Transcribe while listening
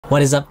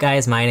What is up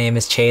guys, my name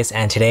is Chase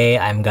and today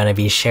I'm gonna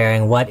be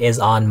sharing what is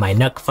on my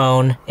Nook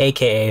phone,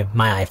 aka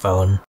my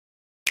iPhone.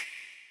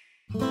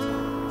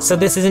 So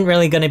this isn't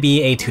really going to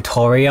be a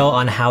tutorial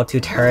on how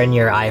to turn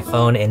your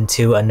iPhone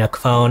into a Nook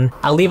phone.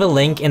 I'll leave a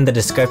link in the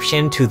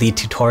description to the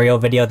tutorial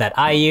video that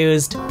I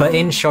used, but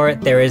in short,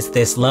 there is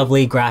this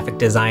lovely graphic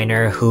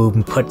designer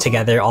who put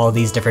together all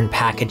these different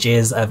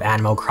packages of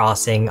Animal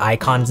Crossing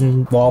icons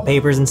and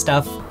wallpapers and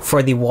stuff.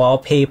 For the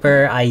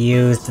wallpaper, I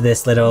used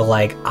this little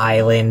like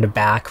island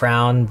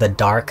background, the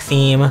dark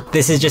theme.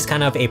 This is just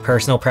kind of a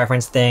personal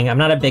preference thing. I'm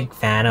not a big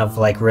fan of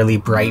like really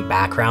bright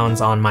backgrounds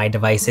on my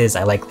devices.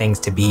 I like things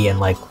to be in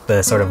like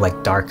the sort of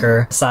like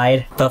darker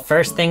side. But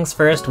first things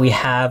first, we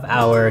have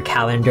our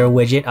calendar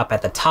widget up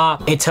at the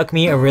top. It took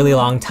me a really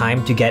long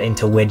time to get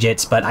into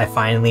widgets, but I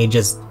finally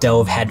just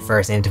dove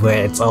headfirst into it.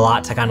 It's a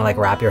lot to kind of like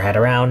wrap your head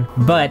around.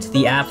 But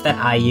the app that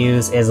I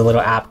use is a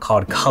little app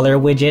called Color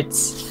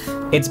Widgets.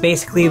 It's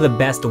basically the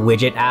best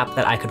widget app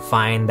that I could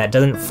find that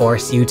doesn't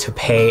force you to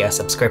pay a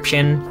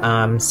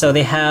subscription. So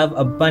they have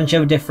a bunch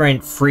of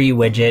different free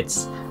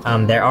widgets.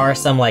 There are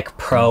some like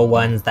pro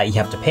ones that you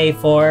have to pay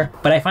for,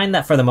 but I find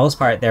that for the most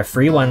part, their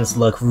free ones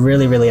look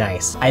really, really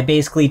nice. I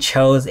basically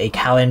chose a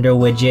calendar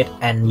widget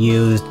and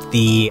used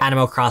the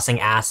Animal Crossing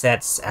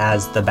assets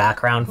as the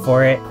background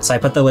for it. So I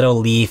put the little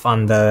leaf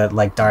on the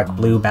like dark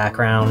blue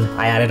background.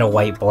 I added a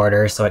white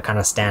border so it kind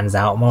of stands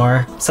out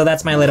more. So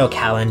that's my little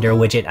calendar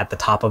widget at the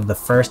top of the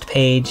first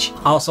page.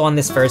 Also on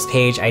this first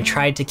page, I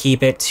tried to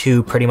keep it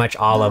to pretty much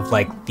all of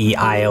like the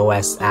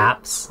iOS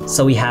apps.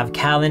 So we have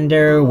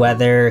calendar,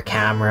 weather,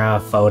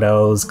 camera,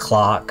 photos,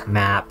 clock,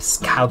 maps,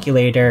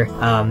 calculator.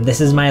 This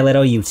is my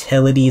little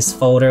utilities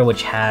folder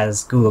which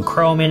has Google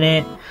Chrome in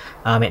it.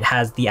 It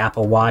has the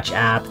Apple Watch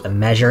app, the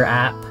Measure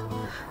app,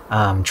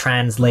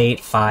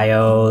 translate,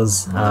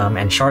 files,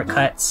 and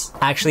shortcuts.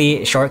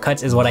 Actually,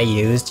 shortcuts is what I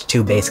used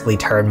to basically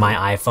turn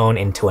my iPhone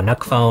into a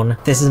Nook phone.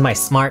 This is my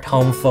smart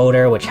home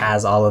folder, which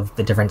has all of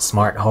the different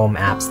smart home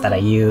apps that I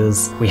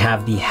use. We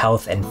have the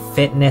health and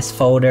fitness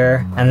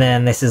folder, and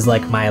then this is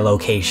like my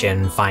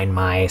location, find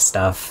my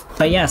stuff.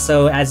 But yeah,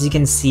 so as you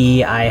can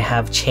see, I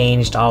have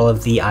changed all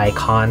of the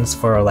icons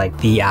for like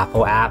the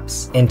Apple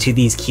apps into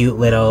these cute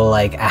little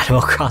like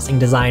Animal Crossing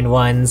design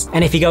ones.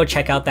 And if you go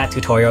check out that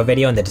tutorial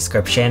video in the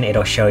description,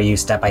 it'll show you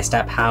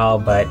step-by-step how,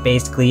 but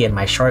basically in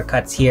my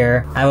shortcuts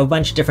here, I have a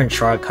bunch of different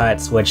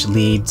shortcuts which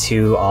lead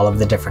to all of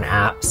the different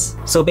apps.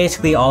 So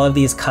basically all of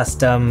these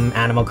custom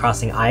Animal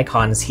Crossing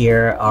icons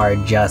here are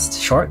just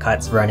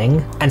shortcuts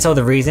running. And so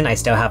the reason I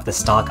still have the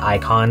stock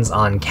icons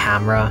on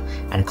camera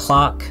and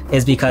clock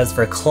is because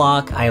for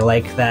clock, I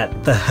like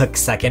that the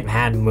second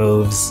hand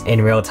moves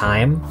in real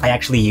time. I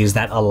actually use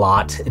that a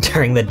lot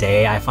during the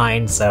day, I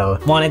find, so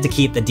wanted to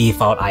keep the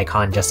default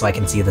icon just so I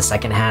can see the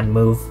second hand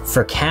move.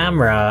 For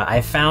camera,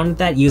 I found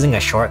that using a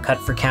shortcut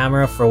for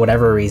camera for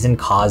whatever reason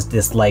caused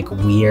this like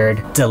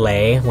weird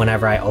delay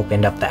whenever I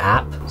opened up the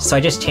app. So I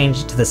just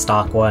changed it to the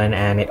stock one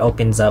and it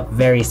opens up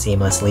very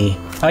seamlessly.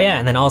 Oh yeah,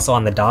 and then also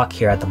on the dock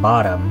here at the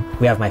bottom,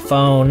 we have my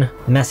phone,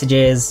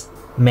 messages,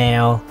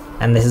 mail,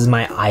 and this is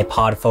my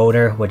iPod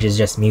folder, which is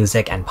just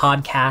music and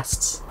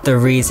podcasts. The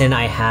reason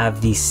I have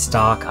the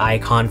stock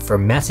icon for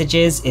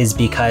messages is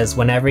because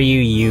whenever you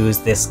use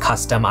this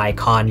custom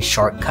icon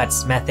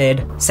shortcuts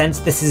method, since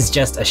this is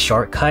just a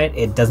shortcut,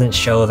 it doesn't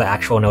show the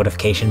actual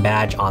notification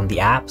badge on the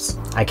apps.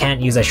 I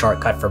can't use a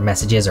shortcut for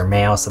messages or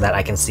mail so that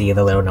I can see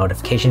the little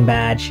notification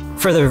badge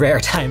for the rare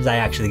times I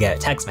actually get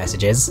text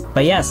messages.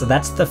 But yeah, so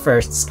that's the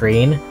first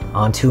screen.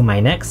 Onto my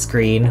next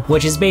screen,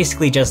 which is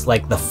basically just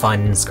like the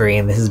fun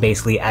screen. This is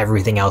basically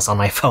everything else on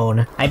my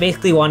phone. I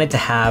basically wanted to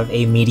have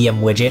a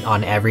medium widget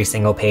on every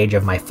single page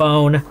of my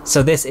phone.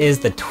 So this is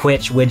the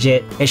Twitch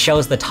widget. It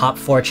shows the top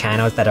 4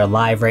 channels that are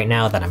live right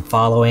now that I'm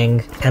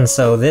following. And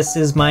so this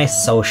is my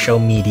social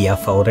media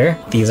folder.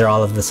 These are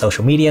all of the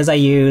social medias I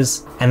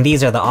use, and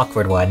these are the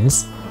awkward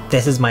ones.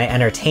 This is my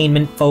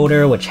entertainment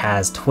folder, which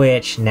has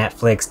Twitch,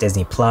 Netflix,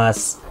 Disney+,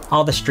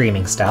 all the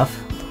streaming stuff.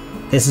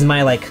 This is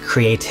my like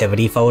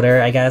creativity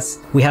folder, I guess.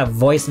 We have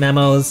voice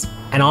memos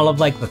and all of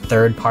like the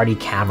third-party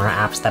camera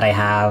apps that I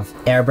have.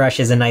 Airbrush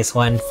is a nice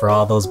one for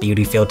all those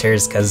beauty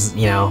filters because,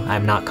 you know,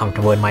 I'm not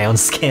comfortable in my own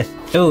skin.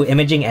 Ooh,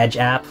 Imaging Edge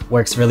app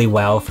works really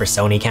well for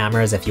Sony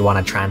cameras if you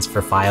want to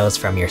transfer files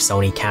from your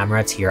Sony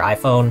camera to your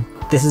iPhone.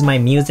 This is my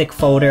music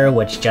folder,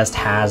 which just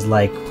has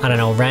like, I don't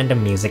know,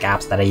 random music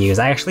apps that I use.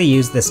 I actually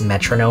use this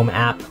metronome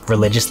app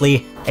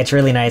religiously. It's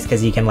really nice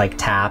because you can like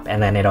tap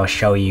and then it'll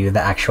show you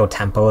the actual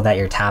tempo that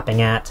you're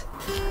tapping at.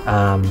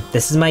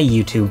 This is my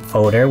YouTube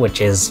folder,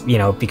 which is, you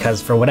know, because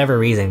for whatever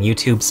reason,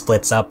 YouTube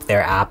splits up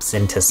their apps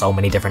into so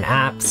many different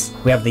apps.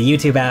 We have the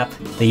YouTube app,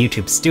 the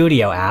YouTube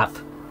Studio app,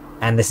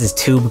 and this is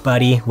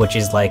TubeBuddy, which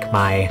is like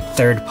my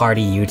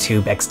third-party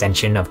YouTube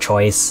extension of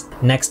choice.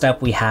 Next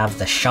up, we have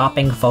the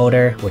shopping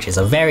folder, which is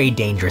a very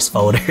dangerous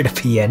folder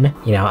to be in.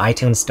 You know,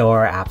 iTunes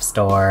Store, App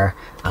Store,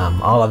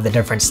 all of the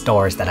different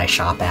stores that I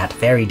shop at.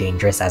 Very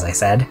dangerous, as I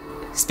said.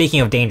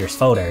 Speaking of dangerous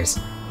folders,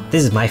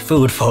 This is my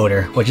food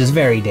folder, which is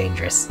very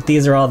dangerous.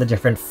 These are all the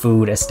different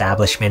food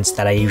establishments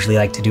that I usually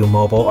like to do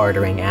mobile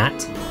ordering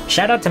at.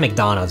 Shout out to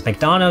McDonald's.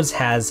 McDonald's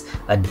has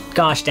a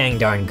gosh dang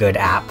darn good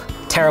app.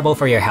 Terrible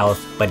for your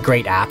health, but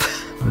great app.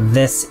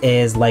 This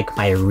is like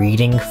my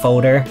reading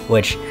folder,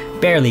 which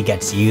barely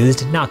gets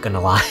used, not gonna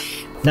lie.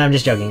 No, I'm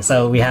just joking.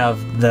 So we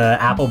have the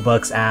Apple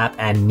Books app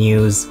and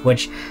News,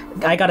 which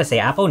I gotta say,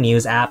 Apple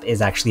News app is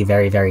actually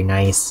very, very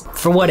nice.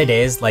 For what it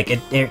is, like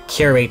it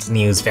curates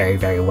news very,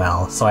 very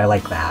well, so I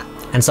like that.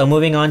 And so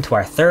moving on to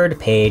our third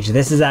page,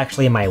 this is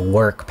actually my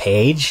work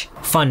page.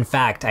 Fun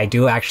fact, I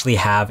do actually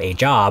have a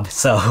job,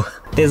 so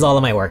this is all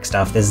of my work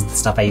stuff. This is the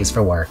stuff I use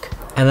for work.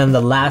 And then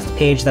the last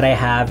page that I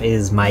have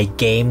is my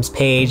games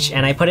page,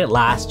 and I put it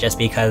last just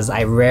because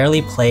I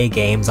rarely play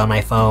games on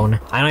my phone.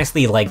 I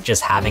honestly like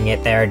just having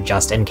it there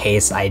just in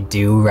case I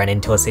do run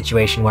into a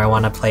situation where I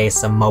want to play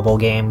some mobile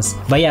games.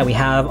 But yeah, we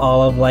have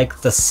all of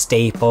like the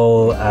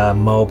staple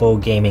mobile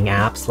gaming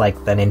apps like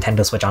the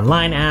Nintendo Switch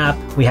Online app.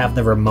 We have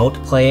the remote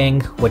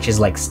playing, which is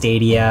like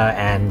Stadia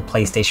and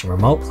PlayStation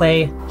Remote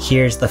Play.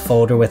 Here's the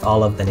folder with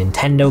all of the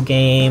Nintendo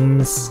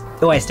games.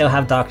 Oh, I still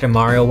have Dr.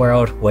 Mario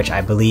World, which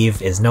I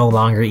believe is no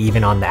longer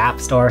even on the App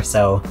Store,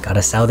 so gotta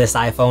sell this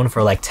iPhone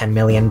for like $10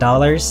 million.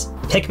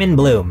 Pikmin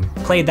Bloom.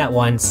 Played that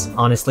once.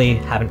 Honestly,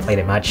 haven't played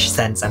it much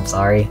since, I'm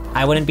sorry.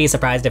 I wouldn't be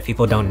surprised if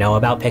people don't know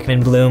about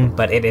Pikmin Bloom,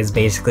 but it is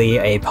basically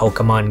a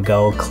Pokemon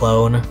Go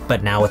clone,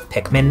 but now with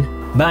Pikmin.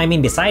 But I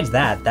mean, besides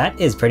that, that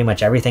is pretty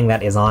much everything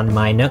that is on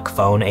my Nook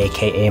phone,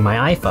 aka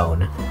my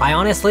iPhone. I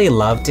honestly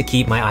love to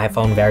keep my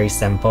iPhone very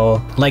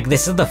simple. Like,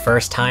 this is the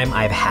first time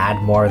I've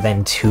had more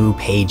than 2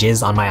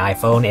 pages on my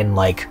iPhone in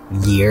like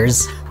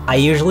years. I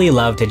usually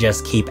love to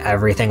just keep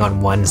everything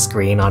on one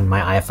screen on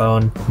my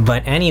iPhone.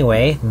 But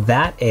anyway,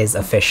 that is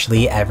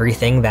officially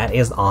everything that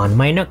is on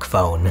my Nook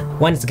phone.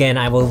 Once again,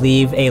 I will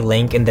leave a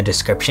link in the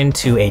description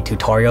to a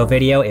tutorial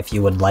video if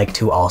you would like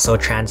to also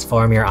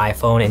transform your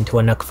iPhone into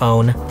a Nook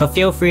phone. But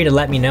feel free to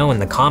let me know in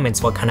the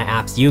comments what kind of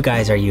apps you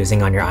guys are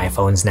using on your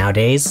iPhones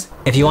nowadays.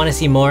 If you want to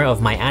see more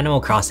of my Animal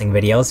Crossing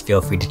videos,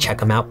 feel free to check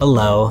them out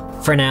below.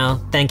 For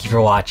now, thank you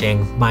for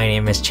watching. My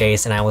name is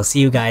Chase, and I will see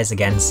you guys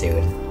again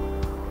soon.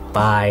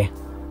 Bye.